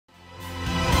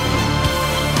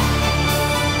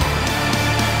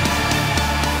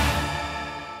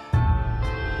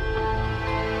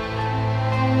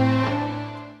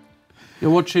You're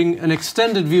watching an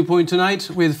extended Viewpoint tonight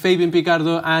with Fabian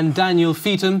Picardo and Daniel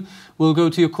Feetham. We'll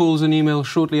go to your calls and emails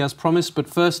shortly as promised, but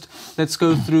first let's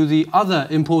go through the other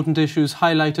important issues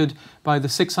highlighted by the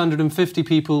 650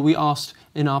 people we asked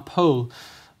in our poll.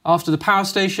 After the power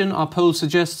station, our poll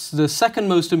suggests the second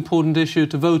most important issue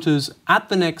to voters at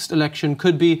the next election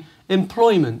could be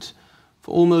employment.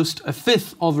 For almost a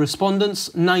fifth of respondents,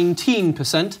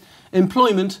 19%,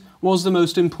 employment was the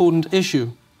most important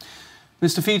issue.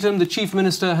 Mr Feetham, the Chief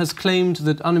Minister, has claimed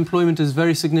that unemployment is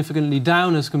very significantly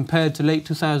down as compared to late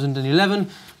 2011,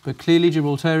 but clearly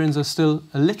Gibraltarians are still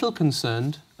a little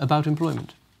concerned about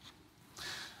employment.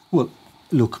 Well,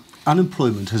 look,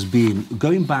 unemployment has been,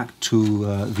 going back to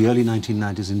the early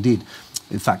 1990s indeed,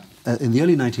 in fact, in the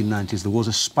early 1990s there was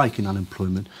a spike in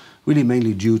unemployment, really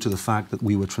mainly due to the fact that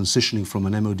we were transitioning from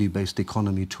an MOD-based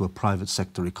economy to a private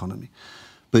sector economy.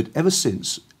 But ever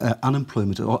since,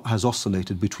 unemployment has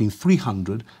oscillated between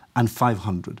 300 and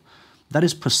 500. That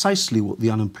is precisely what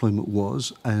the unemployment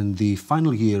was in the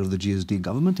final year of the GSD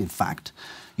government. In fact,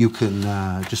 you can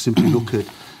just simply look at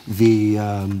the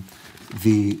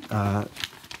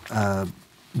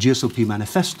GSOP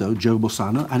manifesto, Joe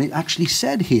Bossano, and it actually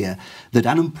said here that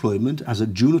unemployment as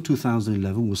of June of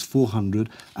 2011 was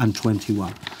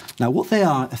 421. Now, what they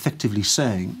are effectively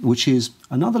saying, which is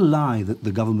another lie that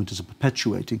the government is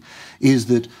perpetuating, is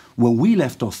that when we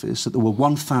left office, that there were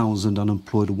 1,000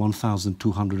 unemployed or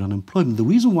 1,200 unemployed. And the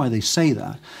reason why they say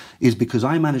that is because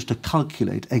I managed to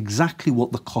calculate exactly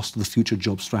what the cost of the future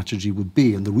job strategy would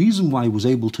be. And the reason why I was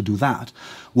able to do that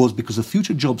was because the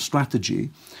future job strategy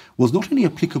was not only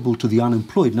applicable to the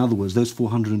unemployed, in other words, those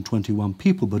 421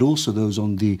 people, but also those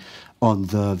on the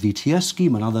VTS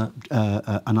scheme and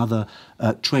other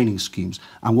training schemes.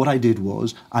 And what I did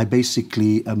was I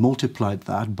basically multiplied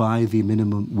that by the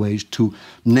minimum wage to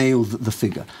nail the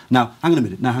figure. Now, hang on a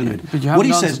minute. But you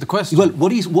haven't answered the question. Well,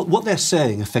 what they're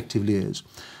saying effectively is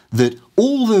that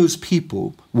all those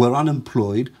people were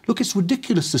unemployed. Look, it's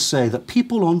ridiculous to say that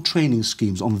people on training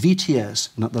schemes, on VTS,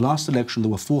 and at the last election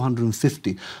there were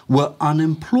 450, were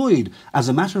unemployed. As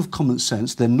a matter of common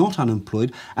sense, they're not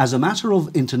unemployed. As a matter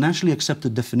of internationally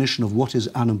accepted definition of what is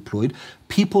unemployed,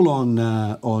 people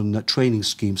on training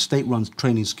schemes, state-run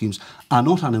training schemes, are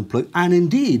not unemployed. And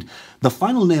indeed, the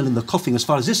final nail in the coffin, as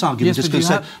far as this argument is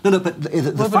concerned... But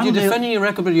you're defending your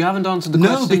record, but you haven't answered the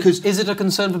question. No, because... Is it a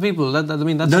concern for people? I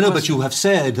mean, that's No, but you have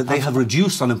said that they have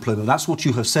reduced unemployment. That's what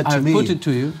you have said to me. I've put it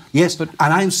to you. Yes, but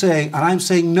and I'm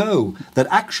saying no, that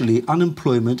actually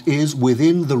unemployment is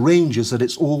within the ranges that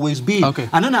it's always been. Okay.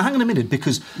 And no, hang on a minute,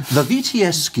 because the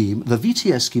VTS scheme,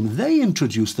 they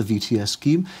introduced the VTS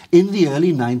scheme in the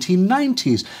early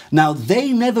 1990s. Now,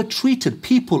 they never treated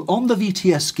people on the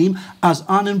VTS scheme as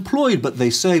unemployed, but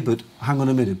they say, but hang on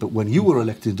a minute, but when you were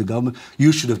elected to government,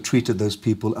 you should have treated those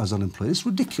people as unemployed. It's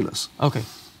ridiculous. Okay.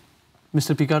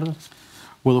 Mr Picardo?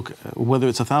 Well, look, whether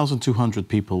it's 1,200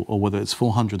 people or whether it's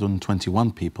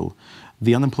 421 people,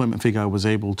 the unemployment figure I was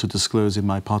able to disclose in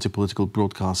my party political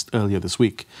broadcast earlier this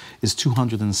week is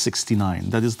 269.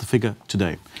 That is the figure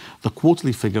today. The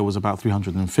quarterly figure was about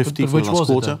 350 for the last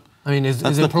quarter. I mean, is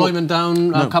employment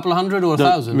down a couple of hundred or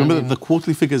 1,000? Remember, the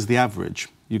quarterly figure is the average.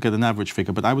 You get an average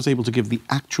figure, but I was able to give the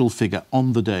actual figure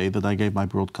on the day that I gave my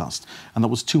broadcast, and that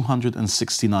was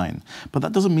 269. But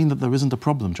that doesn't mean that there isn't a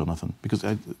problem, Jonathan, because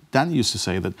Dan used to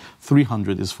say that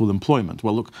 300 is full employment.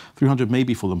 Well, look, 300 may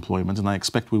be full employment, and I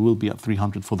expect we will be at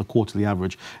 300 for the quarterly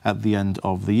average at the end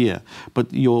of the year.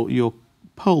 But your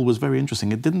poll was very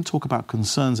interesting. It didn't talk about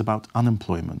concerns about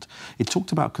unemployment. It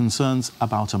talked about concerns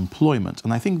about employment.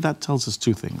 And I think that tells us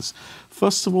two things.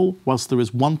 First of all, whilst there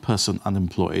is one person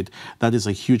unemployed, that is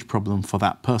a huge problem for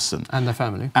that person. And their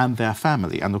family. And their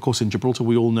family. And of course, in Gibraltar,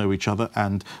 we all know each other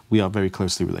and we are very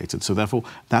closely related. So therefore,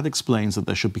 that explains that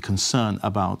there should be concern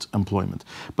about employment.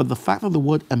 But the fact that the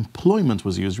word employment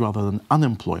was used rather than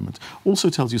unemployment also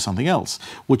tells you something else,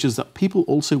 which is that people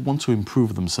also want to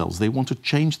improve themselves. They want to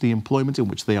change the employment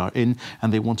in which they are in,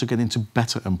 and they want to get into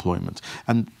better employment.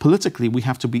 And politically, we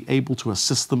have to be able to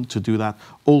assist them to do that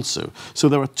also. So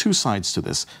there are two sides to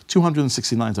this.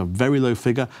 269 is a very low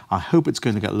figure. I hope it's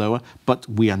going to get lower, but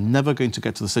we are never going to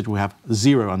get to the stage where we have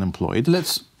zero unemployed.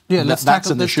 Let's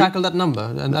tackle that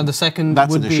number. And the second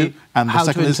would be how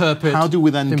to interpret how do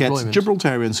we then get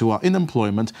Gibraltarians who are in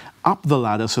employment up the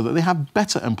ladder so that they have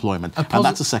better employment? And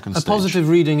that's the second stage. A positive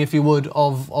reading, if you would,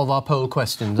 of our poll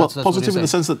question. Well, positive in the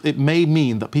sense that it may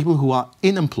mean that people who are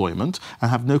in employment and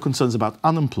have no concerns about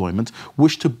unemployment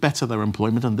wish to better their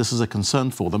employment, and this is a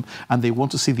concern for them, and they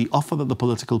want to see the offer that the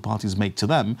political parties make to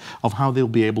them of how they'll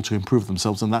be able to improve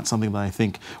themselves, and that's something that I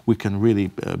think we can really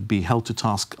be held to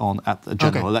task on at a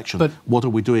general election. election. But what are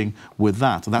we doing with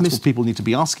that? And that's what people need to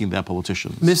be asking their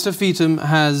politicians. Mr. Feetham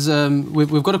has,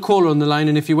 we've got a caller on the line,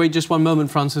 and if you wait just one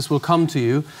moment, Francis, we'll come to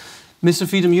you. Mr.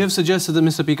 Feetham, you have suggested that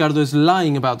Mr. Picardo is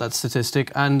lying about that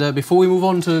statistic, and before we move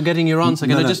on to getting your answer,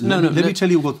 let me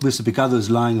tell you what Mr. Picardo is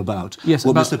lying about. Yes,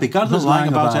 what Mr. Picardo is lying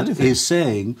about anything. is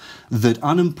saying that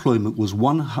unemployment was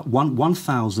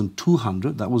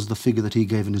 1,200, that was the figure that he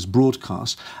gave in his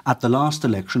broadcast, at the last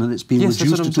election, and it's been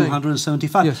reduced to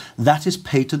 275. Yes. That is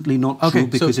patently not true,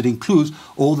 because it includes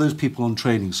all those people on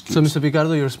training schemes. So, Mr.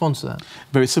 Picardo, your response to that?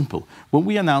 Very simple. When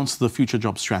we announced the future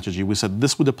job strategy, we said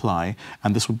this would apply,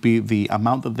 and this would be the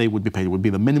amount that they would be paid. It would be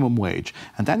the minimum wage.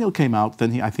 And Daniel came out,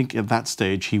 then I think at that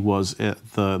stage he was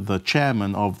the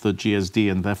chairman of the GSD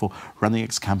and therefore running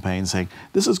its campaign, saying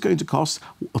this is going to cost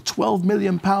 £12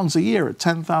 million a year at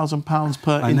 £10,000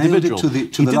 per individual. He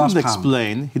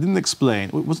didn't explain.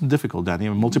 It wasn't difficult,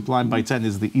 Daniel. Multiplying by 10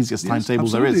 is the easiest timetable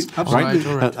there is.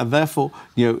 Absolutely. Right? And therefore,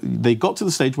 they got to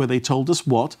the stage where they told us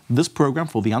what this program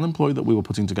for the unemployed that we were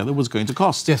putting together was going to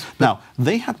cost. Yes. Now,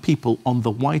 they had people on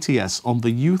the YTS, on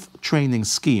the youth training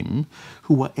scheme,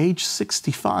 who were age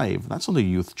 65, that's not a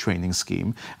youth training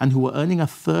scheme, and who were earning a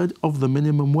third of the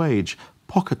minimum wage.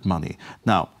 Pocket money.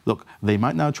 Now, look, they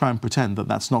might now try and pretend that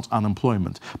that's not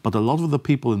unemployment, but a lot of the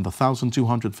people in the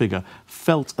 1,200 figure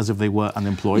felt as if they were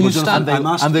unemployed, and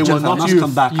they were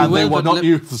not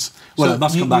youths. Well,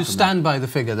 you stand by the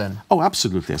figure then? Oh,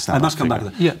 absolutely, I stand by the figure. Come back to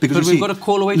that. Yeah, but we've got a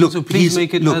call away, so please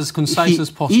make it as concise as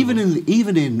possible.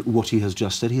 Even in what he has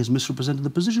just said, he has misrepresented the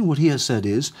position. What he has said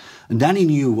is, and Danny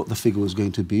knew what the figure was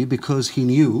going to be because he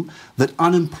knew that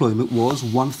unemployment was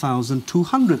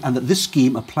 1,200 and that this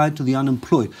scheme applied to the unemployed.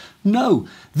 No,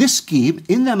 this scheme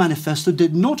in their manifesto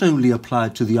did not only apply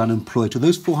to the unemployed, to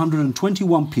those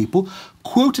 421 people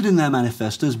quoted in their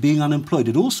manifesto as being unemployed.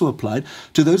 It also applied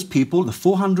to those people, the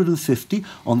 450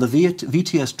 on the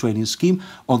VTS training scheme,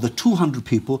 on the 200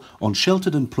 people on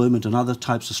sheltered employment and other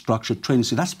types of structured training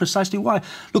scheme. That's precisely why.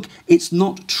 Look, it's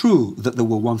not true that there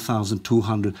were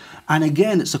 1,200. And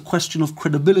again, it's a question of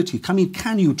credibility. I mean,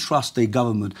 can you trust a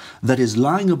government that is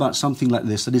lying about something like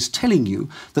this, that is telling you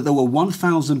that there were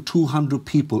 1,200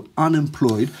 people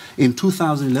unemployed in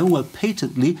 2011, well,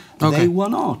 patently they were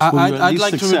not? I'd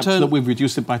like to return... that we've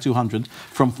reduced it by 200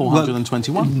 from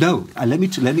 421. No, let me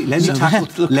tackle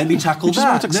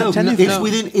that.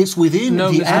 It's within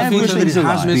the average that it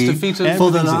has been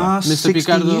for the last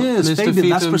 60 years.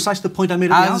 That's precisely the point I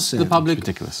made at the outset.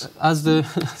 Ridiculous. As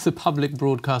the public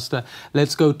broadcaster,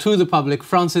 let's go to the public.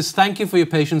 Francis, thank you for your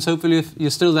patience. Hopefully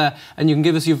you're still there and you can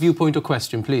give us your viewpoint or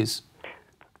question, please.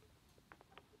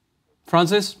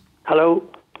 Francis? Hello?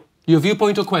 Your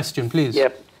viewpoint or question, please.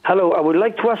 Yep. Hello, I would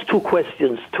like to ask two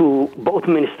questions to both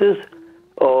ministers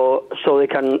so they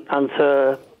can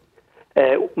answer.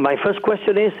 My first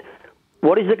question is,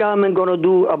 what is the government going to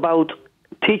do about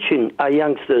teaching our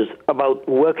youngsters about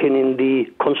working in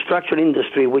the construction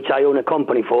industry, which I own a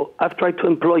company for? I've tried to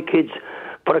employ kids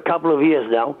for a couple of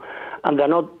years now, and they're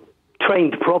not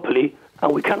trained properly,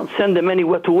 and we cannot send them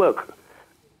anywhere to work.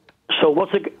 So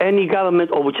what's any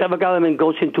government, or whichever government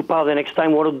goes into power the next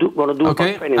time, going to do about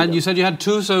training them? And you said you had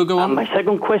two, so go on. My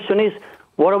second question is,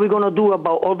 what are we going to do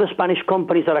about all the Spanish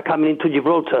companies that are coming into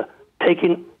Gibraltar,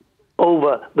 taking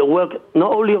over the work,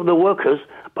 not only of the workers,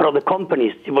 but of the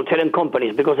companies, Gibraltarian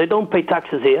companies, because they don't pay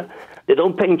taxes here, they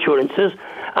don't pay insurances,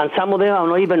 and some of them are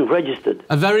not even registered.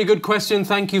 A very good question.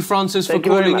 Thank you, Francis, for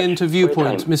calling into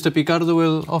Viewpoint. Mr. Picardo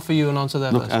will offer you an answer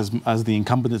there. Look, as the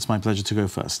incumbent, it's my pleasure to go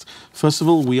first. First of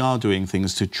all, we are doing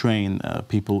things to train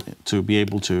people to be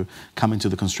able to come into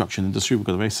the construction industry. We've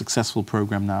got a very successful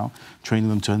program now, training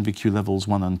them to NVQ levels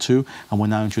 1 and 2, and we're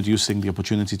now introducing the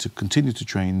opportunity to continue to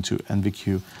train to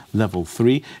NVQ level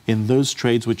 3 in those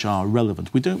trades which are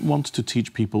relevant. We don't want to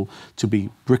teach people to be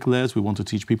bricklayers. We want to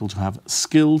teach people to have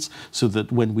skills so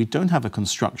that when we don't have a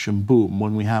construction boom,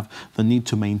 when we have the need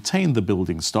to maintain the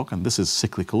building stock, and this is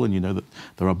cyclical, and you know that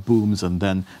there are booms and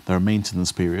then there are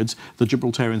maintenance periods, the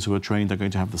Gibraltarians who are trained are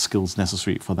going to have the skills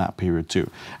necessary for that period too.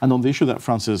 And on the issue that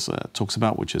Francis talks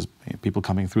about, which is people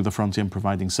coming through the frontier and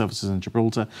providing services in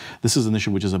Gibraltar, this is an issue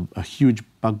which is a huge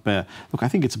bugbear. Look, I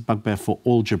think it's a bugbear for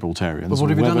all Gibraltarians. But what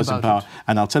have you done about it?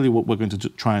 And I'll tell you what we're going to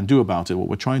try and do about it. What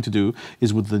we're trying to do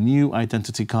is, with the new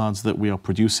identity cards that we are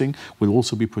producing, we'll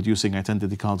also be producing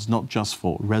identity cards not just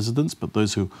for residents, but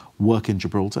those who work in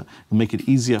Gibraltar. We'll make it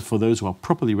easier for those who are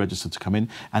properly registered to come in,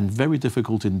 and very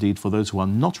difficult indeed for those who are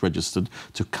not registered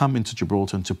to come into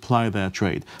Gibraltar and to ply their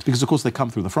trade. Because, of course, they come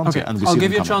through the frontier. Okay. And I'll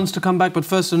give you a chance to come back, but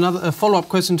first a follow-up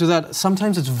question to that.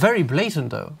 Sometimes it's very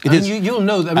blatant, though. It is. You'll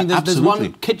know. I mean, there's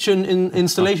kitchen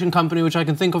installation company, which I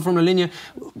can think of from La Linea,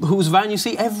 whose van you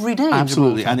see every day.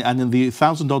 Absolutely. And in the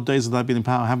 1,000-odd days that I've been in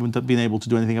power, I haven't been able to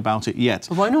do anything about it yet.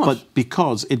 But why not? But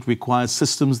because it requires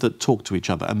systems that talk to each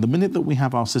other. And the minute that we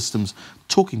have our systems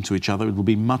talking to each other, it will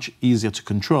be much easier to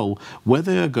control where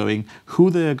they are going, who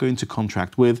they are going to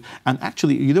contract with. And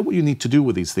actually, you know what you need to do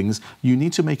with these things? You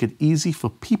need to make it easy for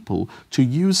people to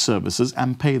use services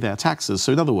and pay their taxes.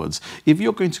 So in other words, if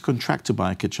you're going to contract to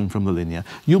buy a kitchen from La Linea,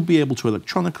 you'll be able to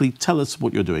electronically tell us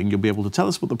what you're doing. You'll be able to tell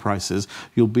us what the price is.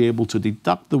 You'll be able to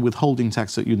deduct the withholding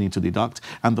tax that you need to deduct.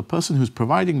 And the person who's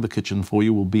providing the kitchen for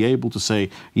you will be able to say,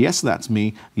 yes, that's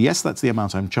me. Yes, that's the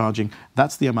amount I'm charging.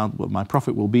 That's the amount what my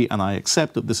profit will be. And I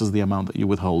accept that this is the amount that you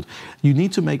withhold. You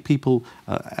need to make people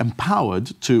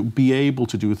empowered to be able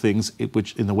to do things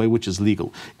in a way which is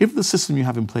legal. If the system you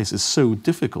have in place is so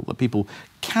difficult that people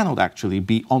cannot actually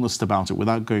be honest about it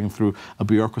without going through a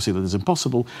bureaucracy that is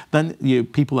impossible, then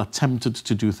people are tempted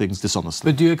to do things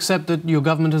dishonestly. But do you accept that your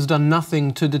government has done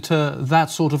nothing to deter that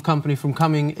sort of company from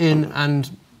coming in and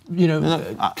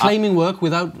claiming work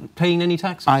without paying any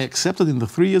taxes? I accept that in the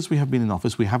 3 years we have been in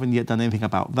office, we haven't yet done anything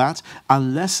about that,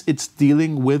 unless it's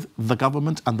dealing with the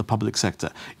government and the public sector.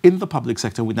 In the public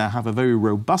sector, we now have a very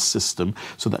robust system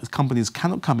so that companies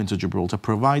cannot come into Gibraltar,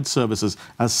 provide services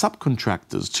as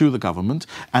subcontractors to the government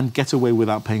and get away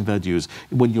without paying their dues.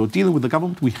 When you're dealing with the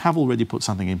government, we have already put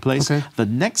something in place. Okay. The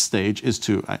next stage is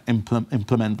to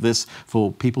implement this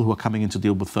for people who are coming in to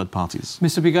deal with third parties.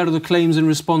 Mr Picardo claims in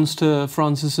response to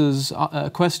Francis's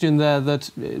question there that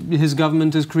his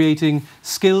government is creating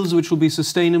skills which will be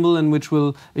sustainable and which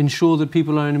will ensure that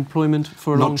people are in employment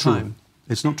for a long time.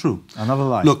 It's not true. Another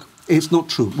lie. Look, it's not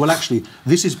true. Well, actually,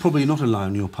 this is probably not a lie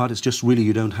on your part. It's just really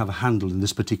you don't have a handle in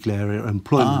this particular area of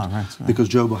employment. Right. Because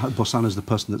Joe Bossano is the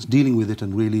person that's dealing with it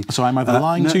and really... So I'm either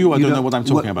lying to you or I don't know what I'm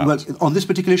talking about? Well, on this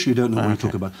particular issue, you don't know what you're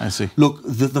talking about. I see. Look,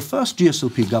 the first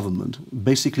GSLP government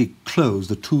basically closed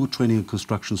the 2 training and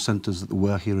construction centres that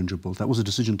were here in Gibraltar. That was a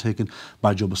decision taken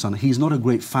by Joe Bossano. He's not a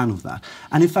great fan of that.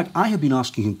 And in fact, I have been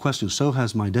asking him questions, so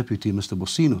has my deputy, Mr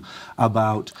Bossino,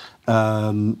 about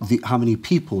how many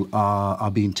people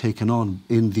are being taken on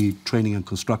in the training and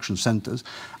construction centres.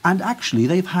 And actually,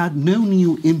 they've had no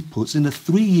new inputs in the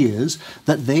 3 years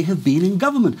that they have been in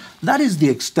government. That is the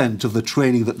extent of the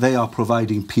training that they are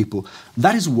providing people.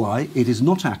 That is why it is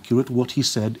not accurate what he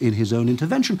said in his own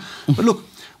intervention. But look,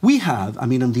 we have,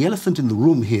 and the elephant in the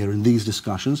room here in these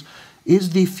discussions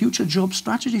is the future job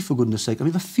strategy, for goodness sake.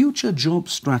 The future job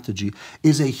strategy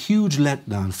is a huge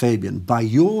letdown, Fabian, by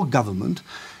your government.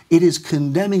 It is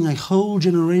condemning a whole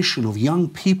generation of young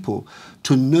people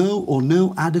to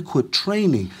no adequate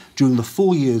training during the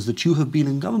 4 years that you have been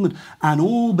in government. And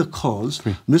all because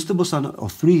Mr Bossano,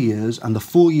 of 3 years, and the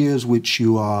 4 years which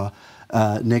you are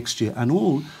next year, and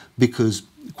all because,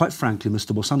 quite frankly,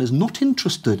 Mr Bossano is not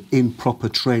interested in proper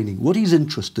training. What he's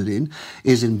interested in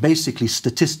is in basically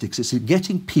statistics. It's in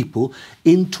getting people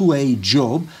into a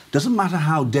job. Doesn't matter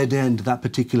how dead-end that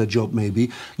particular job may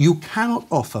be. You cannot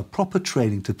offer proper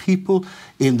training to people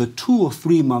in the 2 or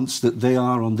 3 months that they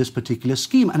are on this particular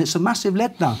scheme. And it's a massive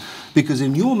letdown because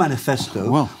in your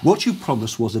manifesto, what you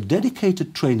promised was a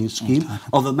dedicated training scheme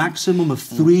of a maximum of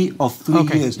 3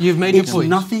 years. You've made your point. It's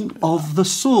nothing of the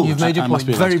sort. You've made your point.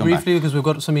 Very briefly, because we've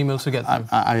got some emails to get through.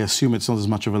 I assume it's not as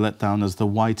much of a letdown as the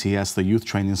YTS, the youth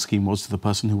training scheme, was to the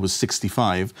person who was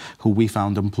 65, who we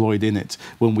found employed in it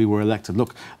when we were elected.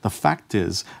 Look, the fact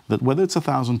is that whether it's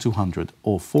 1,200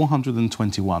 or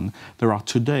 421, there are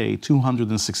today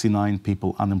 269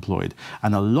 people unemployed.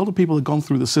 And a lot of people have gone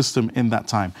through the system in that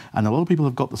time, and a lot of people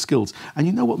have got the skills. And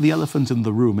you know what the elephant in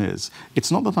the room is?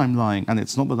 It's not that I'm lying, and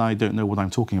it's not that I don't know what I'm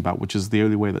talking about, which is the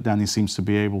only way that Danny seems to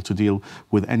be able to deal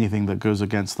with anything that goes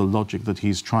against the logic that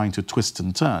he's trying to twist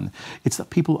and turn. It's that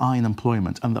people are in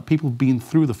employment and that people have been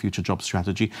through the future job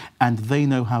strategy and they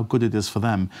know how good it is for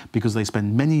them because they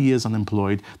spend many years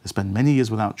unemployed, they spend many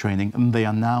years without training, and they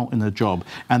are now in a job.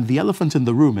 And the elephant in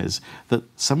the room is that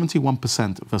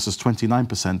 71% versus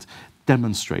 29%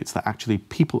 demonstrates that actually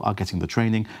people are getting the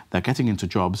training, they're getting into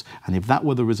jobs, and if that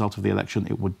were the result of the election,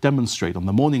 it would demonstrate on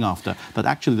the morning after that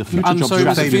actually the future job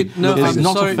strategy is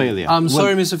not a failure. I'm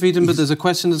sorry, Mr Feetham, but there's a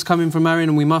question that's coming from Marion,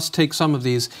 and we must take some of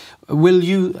these. Will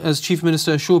you, as Chief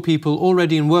Minister, assure people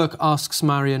already in work, asks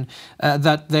Marion,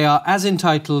 that they are as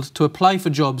entitled to apply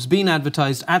for jobs being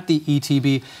advertised at the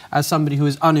ETB as somebody who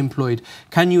is unemployed?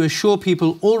 Can you assure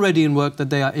people already in work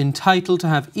that they are entitled to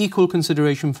have equal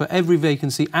consideration for every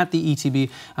vacancy at the ETB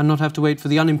and not have to wait for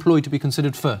the unemployed to be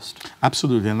considered first?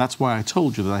 Absolutely, and that's why I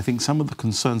told you that I think some of the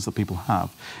concerns that people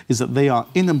have is that they are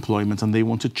in employment and they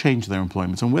want to change their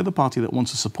employment, and we're the party that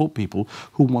wants to support people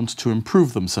who want to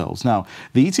improve themselves. Now,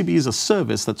 the ETB is a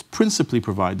service that's principally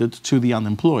provided to the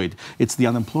unemployed. It's the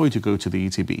unemployed who go to the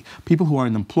ETB. People who are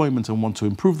in employment and want to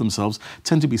improve themselves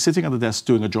tend to be sitting at a desk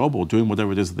doing a job or doing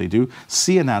whatever it is that they do,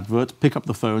 see an advert, pick up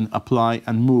the phone, apply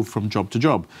and move from job to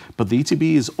job. But the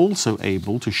ETB is also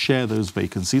able to share those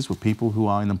vacancies with people who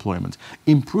are in employment.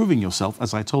 Improving yourself,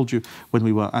 as I told you when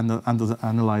we were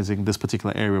analysing this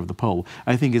particular area of the poll,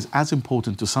 I think is as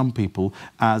important to some people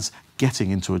as getting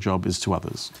into a job is to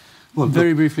others. Well,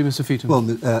 very briefly, Mr. Feetham.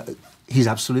 Well, he's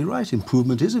absolutely right.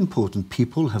 Improvement is important.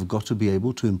 People have got to be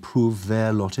able to improve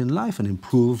their lot in life and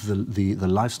improve the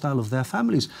lifestyle of their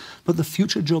families. But the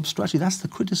future job strategy, that's the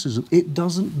criticism. It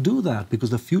doesn't do that because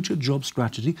the future job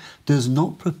strategy does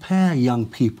not prepare young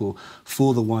people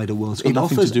for the wider world. It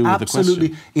offers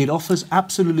absolutely. It offers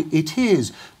absolutely. It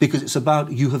is because it's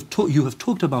about you have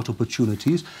talked about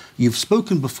opportunities. You've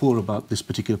spoken before about this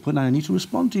particular point, and I need to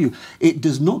respond to you. It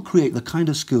does not create the kind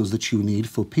of skills that you need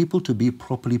for people to be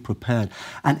properly prepared.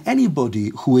 And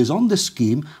anybody who is on this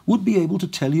scheme would be able to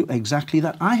tell you exactly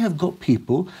that. I have got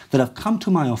people that have come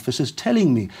to my offices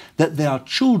telling me that their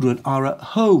children are at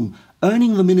home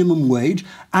earning the minimum wage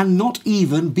and not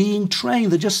even being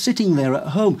trained. They're just sitting there at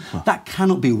home. Well, that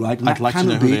cannot be right. And I'd like to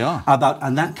know who they are.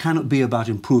 That cannot be about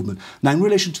improvement. Now, in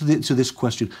relation to this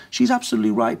question, she's absolutely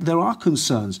right. There are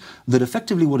concerns that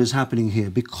effectively what is happening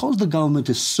here, because the government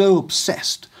is so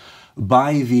obsessed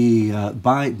by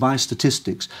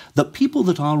statistics, that people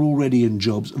that are already in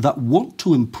jobs that want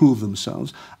to improve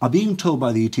themselves are being told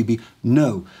by the ETB,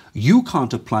 no, you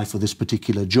can't apply for this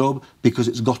particular job because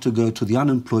it's got to go to the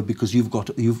unemployed because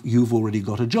you've already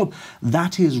got a job.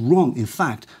 That is wrong. In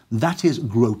fact, that is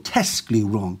grotesquely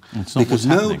wrong. It's not what's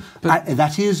happening.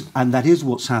 That is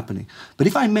what's happening. But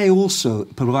if I may also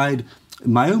provide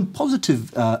my own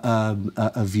positive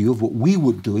view of what we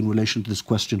would do in relation to this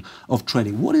question of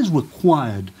training. What is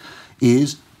required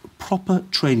is proper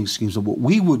training schemes. And what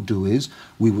we would do is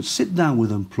we would sit down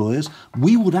with employers.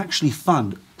 We would actually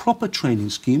fund proper training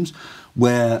schemes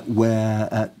where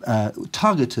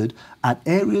targeted at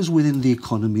areas within the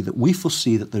economy that we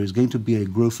foresee that there is going to be a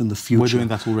growth in the future. We're doing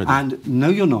that already. And no,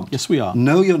 you're not. Yes, we are.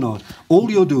 No, you're not. All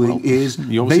you're doing is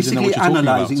basically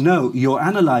analysing. No, you're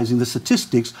analysing the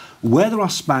statistics, where there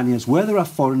are Spaniards, where there are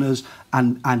foreigners,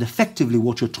 and effectively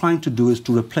what you're trying to do is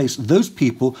to replace those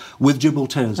people with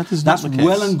Gibraltarians. That's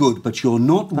well and good, but you're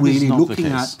not really looking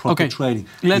at proper training.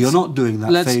 You're not doing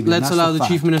that, Fabian. Let's allow the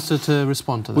Chief Minister to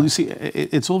respond to that. Well, you see,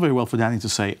 it's all very well for Danny to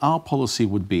say our policy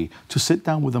would be to sit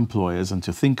down with employers and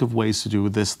to think of ways to do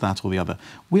this, that or the other.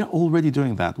 We are already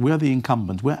doing that. We're the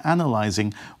incumbent. We're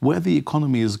analysing where the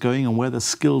economy is going and where the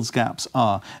skills gaps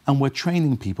are, and we're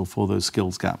training people for those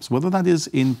skills gaps, whether that is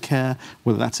in care,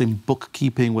 whether that's in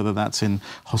bookkeeping, whether that's in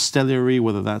hostelry,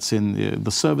 whether that's in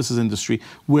the services industry.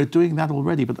 We're doing that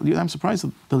already, but I'm surprised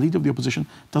that the Leader of the Opposition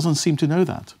doesn't seem to know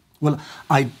that. Well,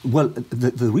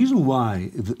 the reason why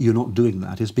you're not doing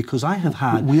that is because I have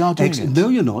had... We are doing it. No,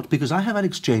 you're not, because I have had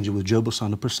exchange with Joe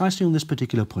Bossano precisely on this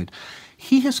particular point.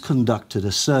 He has conducted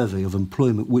a survey of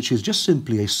employment, which is just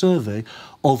simply a survey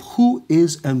of who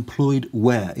is employed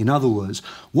where. In other words,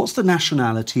 what's the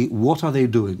nationality, what are they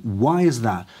doing? Why is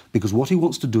that? Because what he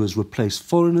wants to do is replace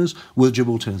foreigners with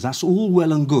Gibraltarians. That's all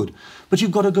well and good. But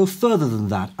you've got to go further than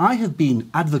that. I have been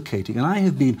advocating and I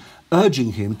have been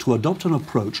urging him to adopt an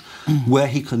approach where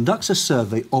he conducts a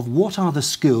survey of what are the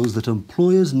skills that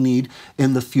employers need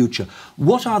in the future.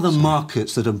 What are the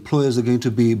markets that employers are going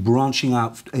to be branching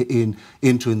out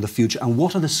into in the future, and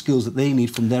what are the skills that they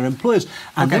need from their employers?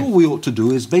 And then what we ought to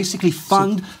do is basically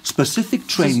fund specific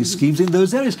training schemes in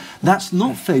those areas. That's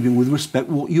not, Fabian, with respect,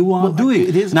 what you are doing.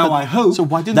 It is, now, I hope so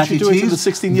why didn't you do it in the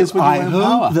 16 years when you were in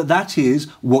power? I hope that is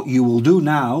what you will do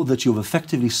now that you've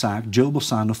effectively sacked Joe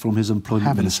Bossano from his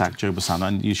employment ministry. Joe Bossano,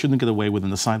 and you shouldn't get away with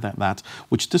an aside like that,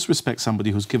 which disrespects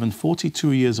somebody who's given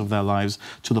 42 years of their lives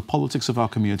to the politics of our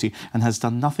community and has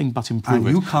done nothing but improve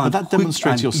it. But that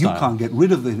demonstrates your style. You can't get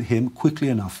rid of him quickly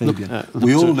enough, Fabian.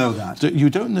 We all know that.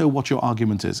 You don't know what your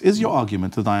argument is. Is your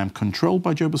argument that I am controlled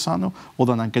by Joe Bossano or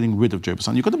that I'm getting rid of Joe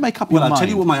Bossano? You've got to make up your mind. Well, I'll tell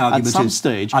you what my argument is. At some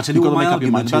stage, I'll tell you what my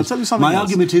argument is. I'll tell you something my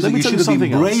argument is that you should have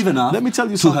been brave enough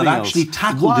to have actually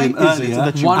tackled him earlier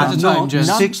and not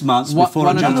 6 months before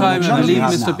a general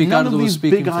election. None of these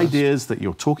big ideas that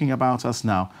you're talking about us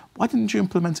now, why didn't you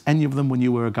implement any of them when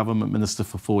you were a government minister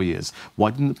for 4 years?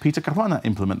 Why didn't Peter Caruana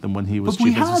implement them when he was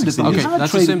chief minister? Okay,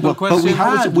 that's a simple question.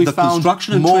 But we found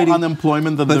more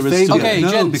unemployment than there is today. Okay,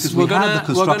 gents, we're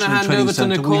going to hand over to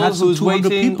Nicole, who's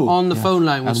waiting on the phone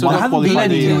line. And what have been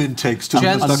new intakes to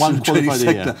the construction training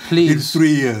sector in 3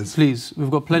 years? Please, we've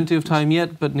got plenty of time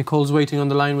yet, but Nicole's waiting on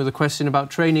the line with a question about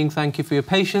training. Thank you for your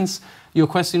patience. Your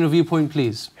question or viewpoint,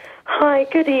 please. Hi,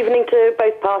 good evening to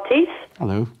both parties.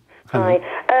 Hello. Hi.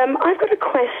 I've got a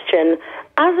question.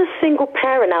 As a single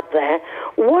parent out there,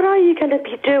 what are you going to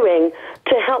be doing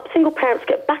to help single parents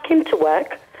get back into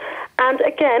work? And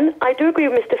again, I do agree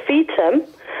with Mr. Feetham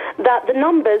that the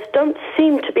numbers don't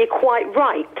seem to be quite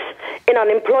right in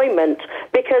unemployment,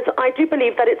 because I do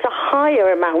believe that it's a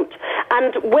higher amount.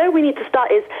 And where we need to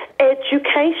start is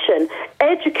education.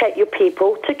 Educate your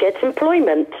people to get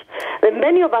employment. There are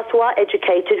many of us who are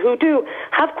educated, who do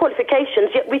have qualifications,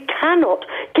 yet we cannot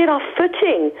get our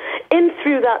footing in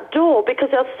through that door because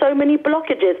there are so many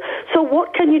blockages. So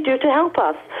what can you do to help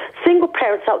us? Single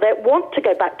parents out there want to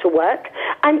go back to work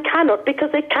and cannot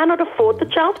because they cannot afford the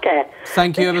childcare.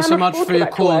 Thank you ever so much for your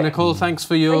call, Nicole. Thanks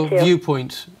for your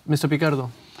viewpoint. Mr.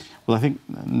 Picardo. Well, I think,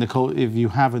 Nicole, if you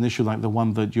have an issue like the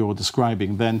one that you're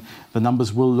describing, then the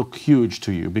numbers will look huge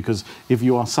to you, because if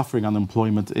you are suffering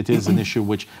unemployment, it is an issue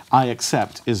which I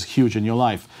accept is huge in your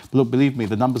life. But look, believe me,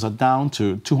 the numbers are down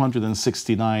to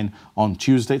 269 on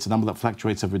Tuesday. It's a number that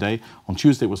fluctuates every day. On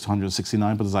Tuesday it was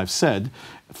 269, but as I've said,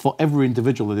 for every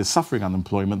individual that is suffering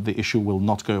unemployment, the issue will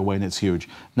not go away, and it's huge.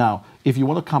 Now, if you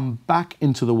want to come back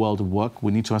into the world of work,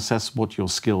 we need to assess what your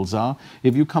skills are.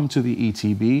 If you come to the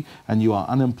ETB and you are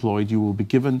unemployed, you will be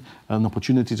given an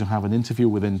opportunity to have an interview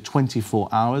within 24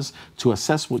 hours to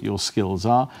assess what your skills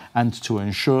are and to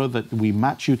ensure that we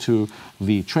match you to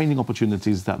the training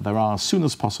opportunities that there are as soon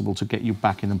as possible to get you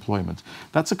back in employment.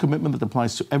 That's a commitment that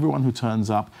applies to everyone who turns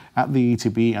up at the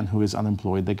ETB and who is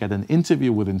unemployed. They get an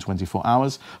interview within 24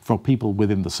 hours from people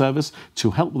within the service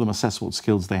to help them assess what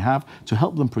skills they have, to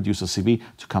help them produce a CV,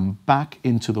 to come back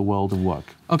into the world of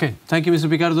work. Okay, thank you, Mr.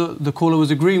 Picardo. The caller was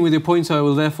agreeing with your points, so I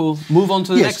will therefore move on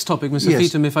to the next topic, Mr.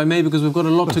 Feetham, if I may, because we've got a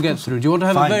lot to get through. Do you want to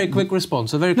have a very quick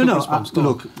response? A very quick response.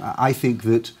 Look, I think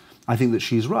that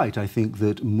she's right. I think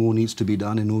that more needs to be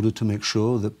done in order to make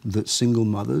sure that single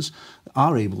mothers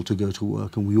are able to go to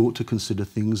work, and we ought to consider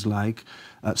things like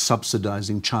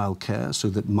subsidising childcare so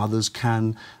that mothers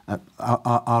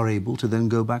are able to then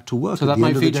go back to work. So that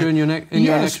might feature in your election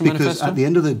manifesto? Yes, because at the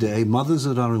end of the day, mothers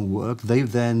that are in work, they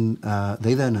then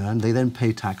earn, they then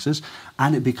pay taxes,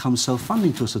 and it becomes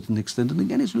self-funding to a certain extent. And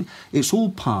again, it's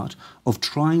all part of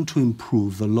trying to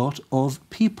improve the lot of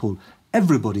people.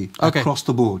 Everybody across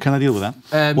the board. Can I deal with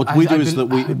that? What we do is that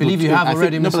we... I believe you have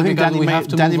already, Mr.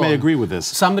 Picardo. Danny may agree with this.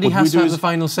 Somebody has to have the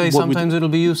final say. Sometimes it'll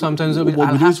be you, sometimes it'll be...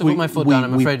 I'll have to put my foot down,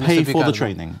 I'm afraid, Mr. Picardo. We pay for the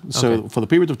training. So for the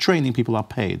period of training, people are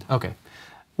paid. Okay.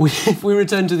 If we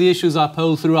return to the issues our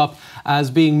poll threw up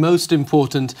as being most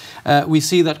important, we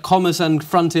see that commerce and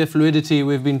frontier fluidity,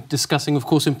 we've been discussing, of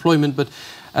course, employment, but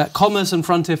commerce and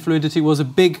frontier fluidity was a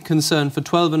big concern for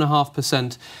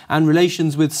 12.5%, and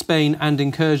relations with Spain and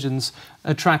incursions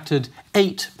attracted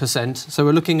 8%. So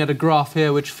we're looking at a graph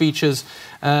here which features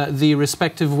the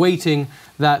respective weighting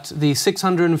that the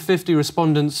 650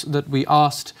 respondents that we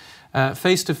asked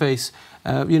face-to-face,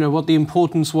 what the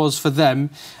importance was for them.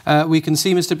 We can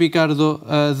see, Mr. Picardo,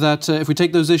 that if we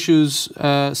take those issues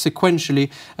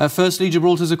sequentially, firstly,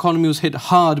 Gibraltar's economy was hit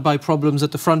hard by problems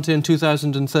at the frontier in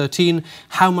 2013.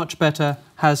 How much better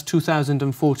has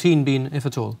 2014 been, if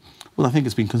at all? Well, I think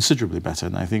it's been considerably better,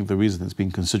 and I think the reason it's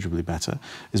been considerably better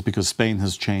is because Spain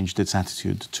has changed its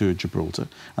attitude to Gibraltar.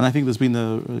 And I think there's been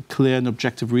a clear and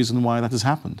objective reason why that has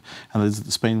happened, and that is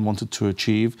that Spain wanted to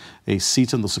achieve a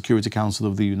seat on the Security Council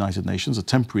of the United Nations, a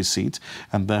temporary seat,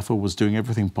 and therefore was doing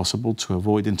everything possible to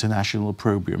avoid international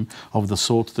opprobrium of the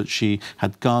sort that she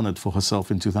had garnered for herself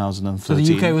in 2013. So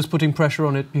the UK was putting pressure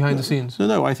on it behind the scenes?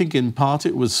 No, I think in part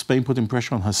it was Spain putting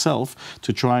pressure on herself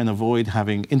to try and avoid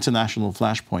having international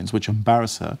flashpoints which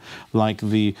embarrass her, like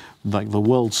the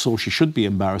world saw she should be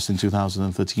embarrassed in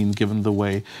 2013, given the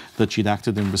way that she'd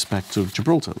acted in respect of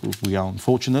Gibraltar. We are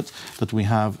unfortunate that we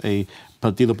have a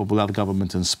Partido Popular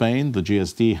government in Spain. The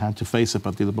GSD had to face a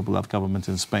Partido Popular government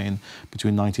in Spain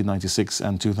between 1996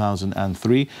 and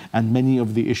 2003, and many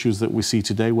of the issues that we see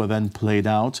today were then played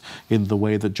out in the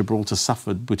way that Gibraltar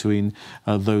suffered between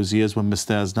those years when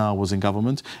Mr Aznar was in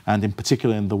government, and in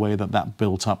particular in the way that that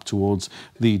built up towards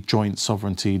the joint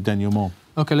sovereignty denouement.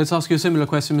 OK, let's ask you a similar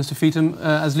question, Mr Feetham.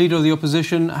 As leader of the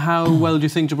opposition, how well do you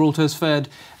think Gibraltar has fared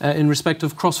in respect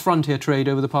of cross-frontier trade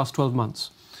over the past 12 months?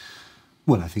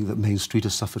 Well, I think that Main Street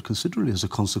has suffered considerably as a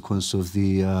consequence of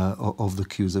the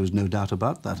queues. There is no doubt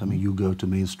about that. I mean, you go to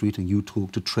Main Street and you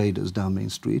talk to traders down Main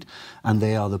Street, and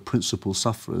they are the principal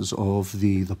sufferers of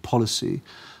the policy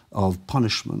of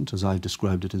punishment, as I've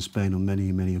described it in Spain on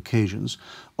many, many occasions,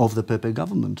 of the PP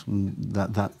government.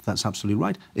 That's absolutely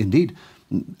right. Indeed,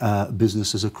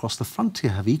 businesses across the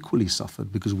frontier have equally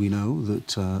suffered, because we know that,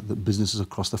 that businesses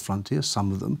across the frontier,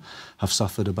 some of them, have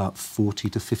suffered about 40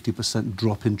 to 50%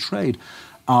 drop in trade.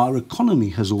 Our economy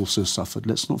has also suffered.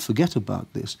 Let's not forget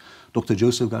about this. Dr.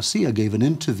 Joseph Garcia gave an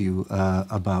interview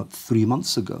about 3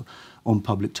 months ago on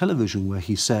public television, where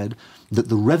he said that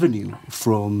the revenue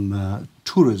from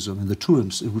tourism and the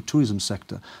tourism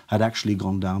sector had actually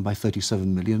gone down by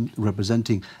 37 million,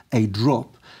 representing a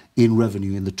drop in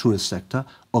revenue in the tourist sector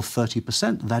of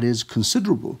 30%. That is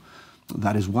considerable.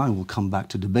 That is why we'll come back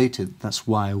to debate it. That's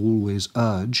why I always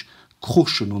urge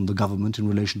caution on the government in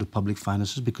relation to public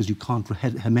finances, because you can't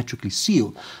hermetically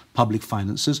seal public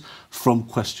finances from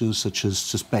questions such as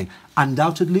Spain.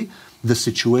 Undoubtedly, the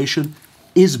situation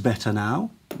is better now.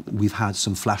 We've had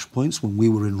some flashpoints. When we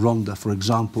were in Ronda, for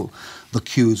example, the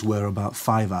queues were about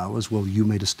 5 hours. Well, you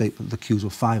made a statement the queues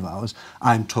were 5 hours.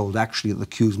 I'm told actually that the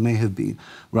queues may have been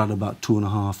around about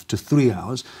 2.5 to 3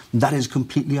 hours. That is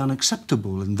completely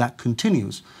unacceptable, and that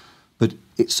continues. But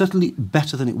it's certainly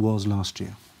better than it was last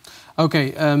year.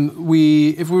 Okay,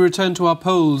 if we return to our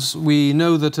polls, we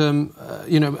know that,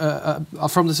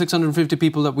 from the 650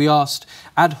 people that we asked,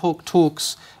 ad hoc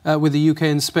talks with the UK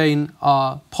and Spain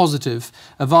are positive.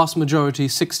 A vast majority,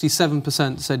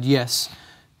 67%, said yes,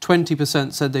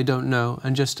 20% said they don't know,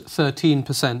 and just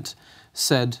 13%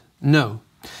 said no.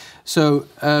 So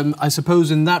I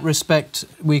suppose in that respect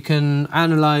we can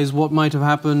analyse what might have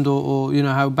happened, or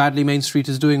how badly Main Street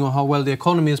is doing, or how well the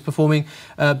economy is performing.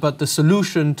 But the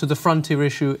solution to the frontier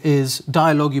issue is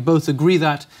dialogue. You both agree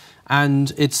that,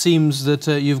 and it seems that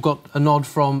you've got a nod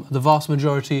from the vast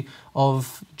majority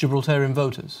of Gibraltarian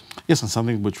voters. Yes, and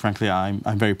something which, frankly, I'm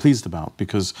very pleased about,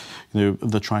 because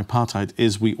the tripartite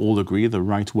is, we all agree, the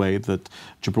right way that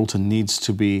Gibraltar needs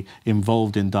to be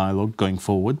involved in dialogue going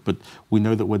forward. But we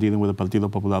know that we're dealing with a Partido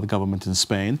Popular government in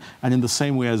Spain, and in the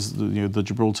same way as the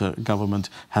Gibraltar government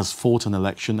has fought an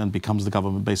election and becomes the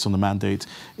government based on the mandate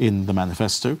in the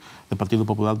manifesto, the Partido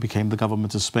Popular became the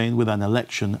government of Spain with an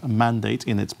election mandate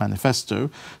in its manifesto,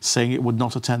 saying it would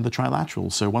not attend the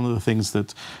trilateral. So one of the things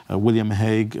that William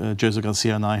Hague, Joseph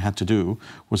Garcia and I had to do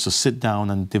was to sit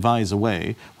down and devise a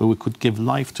way where we could give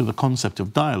life to the concept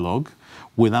of dialogue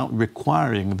without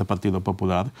requiring the Partido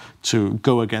Popular to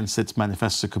go against its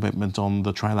manifesto commitment on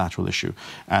the trilateral issue.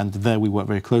 And there we worked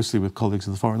very closely with colleagues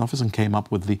in the Foreign Office and came up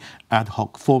with the ad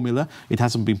hoc formula. It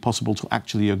hasn't been possible to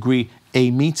actually agree a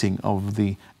meeting of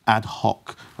the ad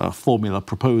hoc formula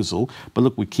proposal. But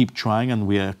look, we keep trying, and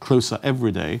we are closer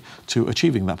every day to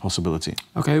achieving that possibility.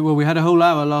 Okay, well, we had a whole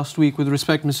hour last week with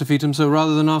respect, Mr Feetham, so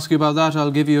rather than ask you about that,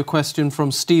 I'll give you a question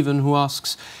from Stephen, who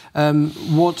asks,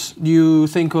 what do you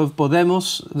think of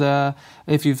Podemos?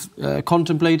 If you've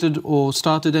contemplated or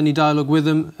started any dialogue with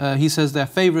them? He says they're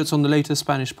favourites on the latest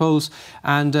Spanish polls,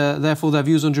 and therefore their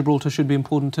views on Gibraltar should be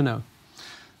important to know.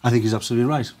 I think he's absolutely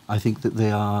right. I think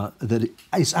that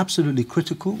it's absolutely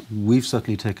critical. We've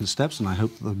certainly taken steps, and I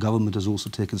hope the government has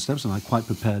also taken steps, and I'm quite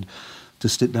prepared to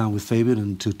sit down with Fabian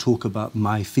and to talk about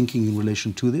my thinking in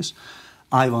relation to this.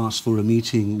 I've asked for a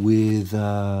meeting with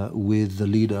the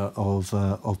leader of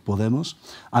Podemos.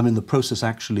 I'm in the process,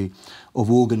 actually, of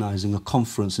organising a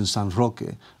conference in San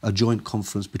Roque, a joint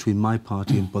conference between my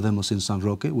party and Podemos in San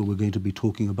Roque, where we're going to be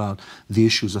talking about the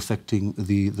issues affecting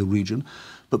the region.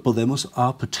 But Podemos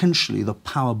are potentially the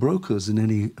power brokers in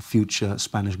any future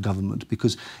Spanish government,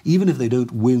 because even if they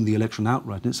don't win the election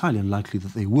outright, and it's highly unlikely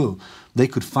that they will, they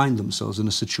could find themselves in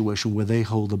a situation where they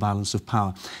hold the balance of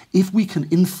power. If we can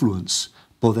influence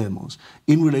Podemos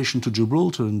in relation to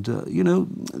Gibraltar, and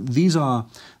these are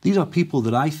people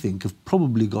that I think have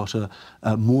probably got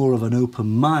a more of an open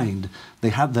mind.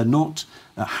 They're not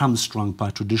hamstrung by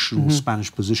traditional Spanish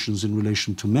positions in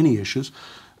relation to many issues.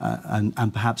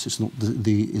 And perhaps it's not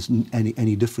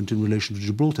any different in relation to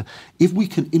Gibraltar. If we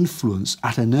can influence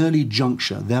at an early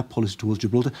juncture their policy towards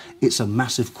Gibraltar, it's a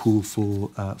massive coup for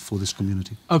this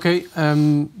community. Okay,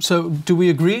 so do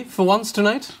we agree for once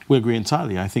tonight? We agree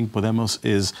entirely. I think Podemos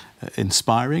is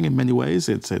inspiring in many ways.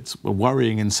 It's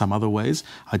worrying in some other ways.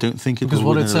 I don't think it because will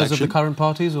win what it an says election. of the current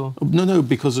parties, or no,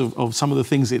 because of some of the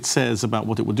things it says about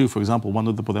what it would do. For example, one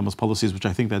of the Podemos policies, which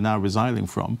I think they're now resiling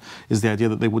from, is the idea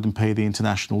that they wouldn't pay the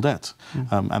international debt,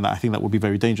 and I think that would be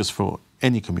very dangerous for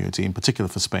any community, in particular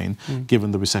for Spain,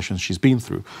 given the recession she's been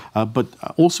through. But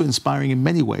also inspiring in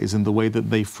many ways in the way that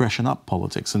they freshen up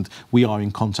politics, and we are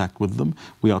in contact with them.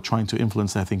 We are trying to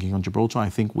influence their thinking on Gibraltar. I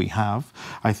think we have.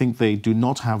 I think they do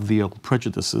not have the old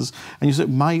prejudices. And you say,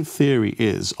 my theory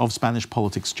is, of Spanish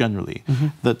politics generally,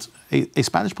 that a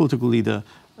Spanish political leader,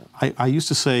 I used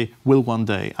to say, will one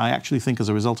day. I actually think as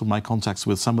a result of my contacts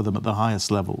with some of them at the highest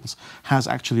levels, has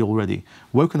actually already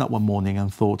woken up one morning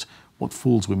and thought, what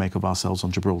fools we make of ourselves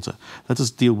on Gibraltar. Let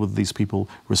us deal with these people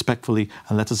respectfully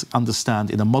and let us understand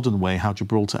in a modern way how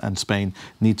Gibraltar and Spain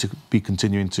need to be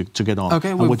continuing to get on. Okay,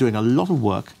 and we're doing a lot of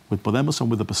work with Podemos and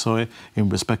with the PSOE in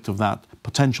respect of that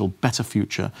potential better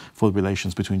future for the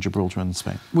relations between Gibraltar and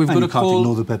Spain. We've got you a can't call.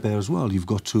 ignore the PP as well. You've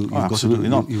got to. Absolutely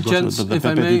not. Gents, the if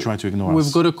I PP may, do try to ignore we've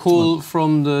us. got a call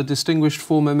from the distinguished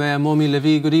former Mayor Momi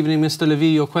Levy. Good evening, Mr. Levy.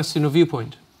 Your question or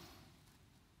viewpoint?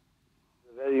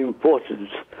 Very important.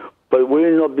 But will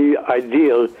it not be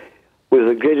ideal, with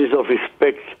the greatest of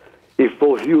respect, if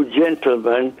both you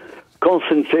gentlemen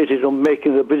concentrated on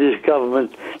making the British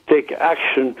government take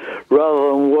action rather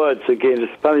than words against the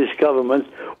Spanish government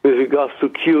with regards to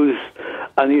queues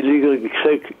and illegal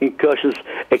incursions,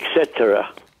 etc.?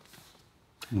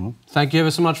 Thank you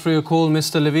ever so much for your call,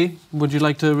 Mr. Levy. Would you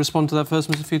like to respond to that first,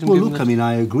 Mr. Feetham? Well, look, I mean,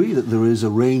 I agree that there is a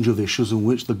range of issues in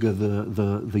which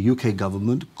the UK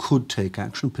government could take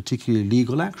action, particularly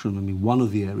legal action. I mean, one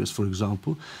of the areas, for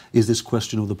example, is this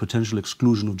question of the potential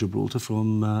exclusion of Gibraltar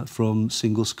from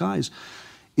single skies.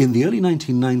 In the early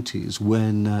 1990s,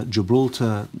 when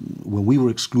when we were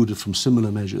excluded from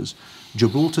similar measures,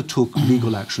 Gibraltar took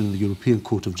legal action in the European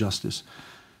Court of Justice.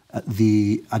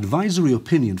 The advisory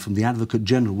opinion from the Advocate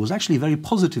General was actually very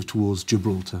positive towards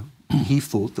Gibraltar. He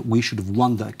thought that we should have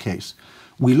won that case.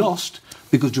 We lost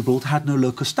because Gibraltar had no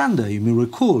locus standi. You may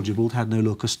recall Gibraltar had no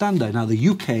locus standi. Now, the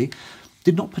UK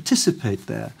did not participate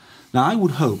there. Now, I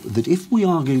would hope that if we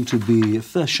are going to be,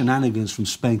 if the shenanigans from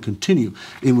Spain continue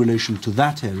in relation to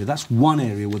that area, that's one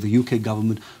area where the UK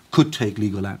government could take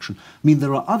legal action. I mean,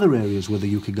 there are other areas where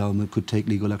the UK government could take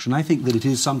legal action. I think that it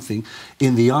is something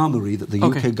in the armoury that the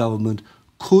UK government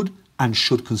could and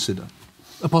should consider.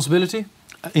 A possibility?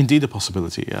 Indeed a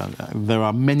possibility. There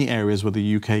are many areas where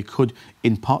the UK could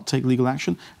in part take legal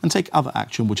action and take other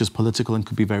action which is political and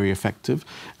could be very effective.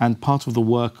 And part of the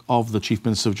work of the Chief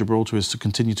Minister of Gibraltar is to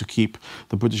continue to keep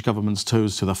the British government's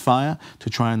toes to the fire, to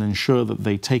try and ensure that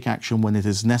they take action when it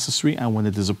is necessary and when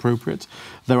it is appropriate.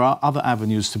 There are other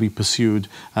avenues to be pursued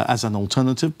as an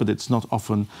alternative, but it's not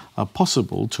often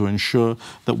possible to ensure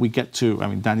that we get to, I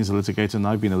mean, Danny's a litigator and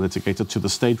I've been a litigator, to the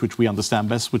stage which we understand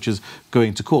best, which is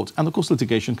going to court. And of course,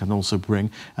 litigation can also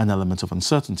bring an element of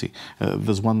uncertainty.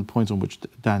 There's one point on which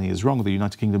Danny is wrong. The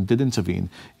United Kingdom did intervene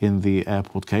in the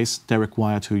airport case. Derek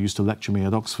Wyatt, who used to lecture me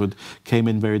at Oxford, came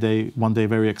in one day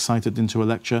very excited into a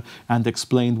lecture and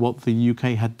explained what the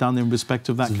UK had done in respect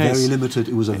of that case. Very limited.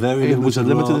 It was a very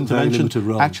limited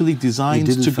intervention, actually designed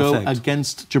to go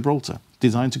against Gibraltar.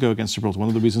 Designed to go against Gibraltar. One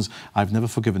of the reasons I've never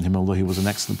forgiven him, although he was an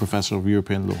excellent professor of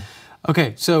European law.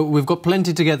 Okay, so we've got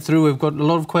plenty to get through. We've got a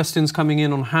lot of questions coming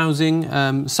in on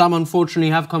housing. Some, unfortunately,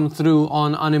 have come through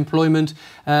on unemployment,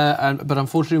 but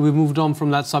unfortunately, we've moved on from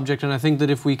that subject, and I think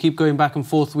that if we keep going back and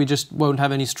forth, we just won't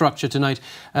have any structure tonight.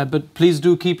 But please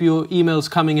do keep your emails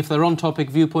coming if they're on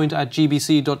topic,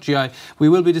 viewpoint@gbc.gi. We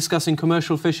will be discussing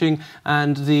commercial fishing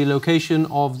and the location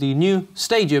of the new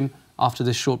stadium after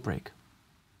this short break.